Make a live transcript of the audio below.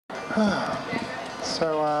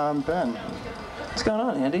So, Ben. What's going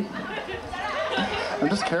on, Andy? I'm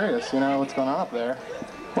just curious, what's going on up there?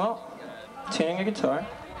 Well, tuning a guitar.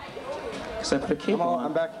 Because I put a cable on.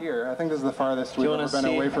 I'm back here. I think this is the farthest we've ever been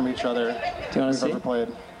away from each other. Do you want to see? We've ever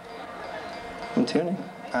played. I'm tuning.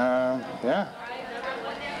 Yeah.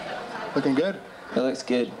 Looking good. It looks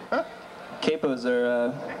good. Huh? Capos are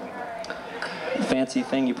a fancy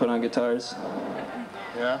thing you put on guitars.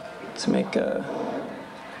 Yeah. To make,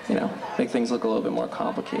 make things look a little bit more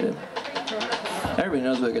complicated. Everybody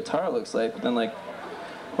knows what a guitar looks like, but then, like,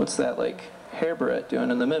 what's that, like, hair barrette doing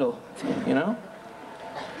in the middle, you know?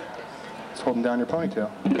 It's holding down your ponytail.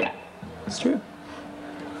 It's true.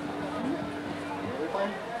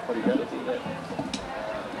 What do you got?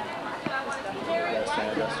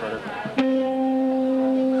 I guess, sort of.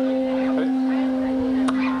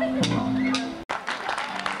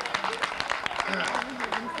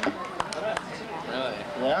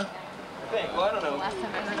 Yeah? Well, I don't know.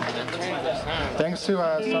 Thanks to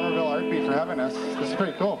Somerville Artbeat for having us. This is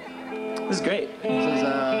pretty cool. This is great. This is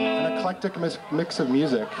an eclectic mix of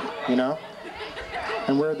music,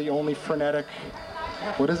 And we're the only frenetic...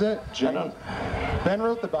 What is it? Ben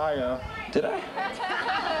wrote the bio. Did I?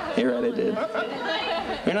 You're right, I did.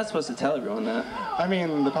 You're not supposed to tell everyone that. I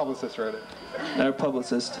mean, the publicist wrote it. Our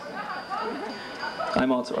publicist.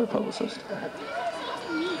 I'm also our publicist.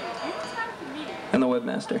 And the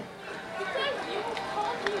webmaster.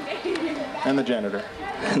 And the janitor.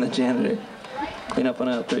 And the janitor. Clean up on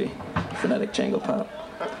aisle 3. Frenetic jangle pop.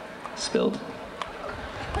 Spilled.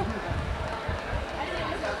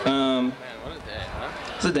 What a day, huh?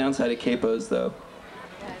 It's the downside of capos, though.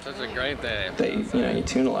 Such a great day. That you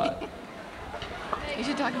tune a lot. You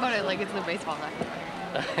should talk about it like it's the baseball guy.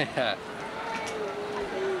 Yeah.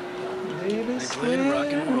 They play rock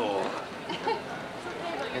and roll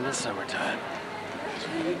in the summertime.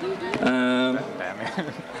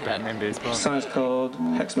 Batman baseball. The song's called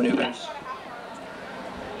Hex Maneuvers.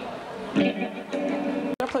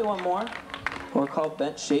 I'm gonna play one more. We're called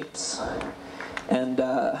Bent Shapes, and we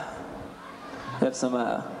have some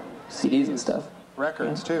CDs and stuff.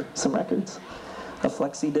 Records too. Some records. A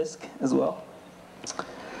flexi disc as well.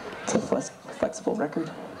 It's a flexible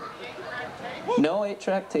record. No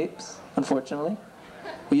 8-track tapes, unfortunately.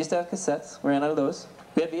 We used to have cassettes. We ran out of those.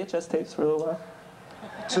 We had VHS tapes for a little while.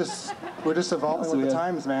 We're just evolving with the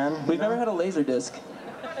times, man. We've never had a laser disc.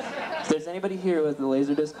 If there's anybody here who has the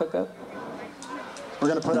laser disc hookup, we're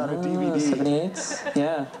gonna put out a DVD. 78s?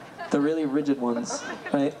 Yeah, the really rigid ones,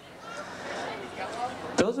 right?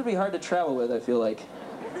 Those would be hard to travel with, I feel like.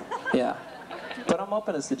 Yeah, but I'm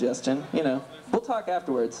open to suggestion. We'll talk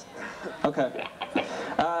afterwards. Okay.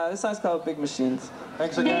 This song's called Big Machines.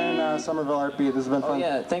 Thanks again, Somerville Artbeat. This has been fun. Oh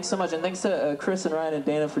yeah, thanks so much, and thanks to Chris and Ryan and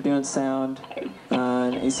Dana for doing sound,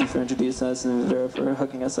 and AC for introducing us, and Vera for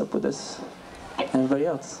hooking us up with this, and everybody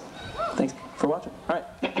else. Thanks for watching. All right.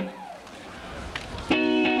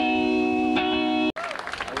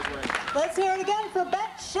 Let's hear it again for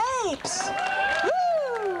Bent Shapes.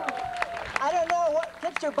 Woo! I don't know what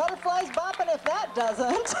gets your butterflies bopping if that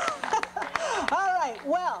doesn't. All right,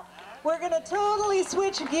 well, we're going to totally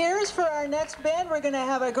switch gears for our next band. We're going to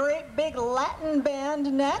have a great big Latin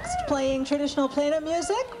band next, playing traditional Plano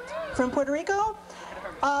music from Puerto Rico.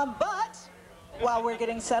 But while we're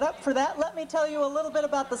getting set up for that, let me tell you a little bit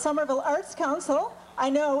about the Somerville Arts Council. I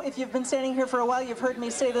know if you've been standing here for a while, you've heard me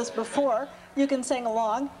say this before. You can sing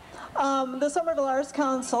along. The Somerville Arts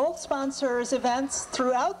Council sponsors events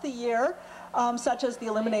throughout the year, such as the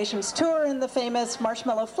Illuminations Tour and the famous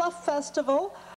Marshmallow Fluff Festival.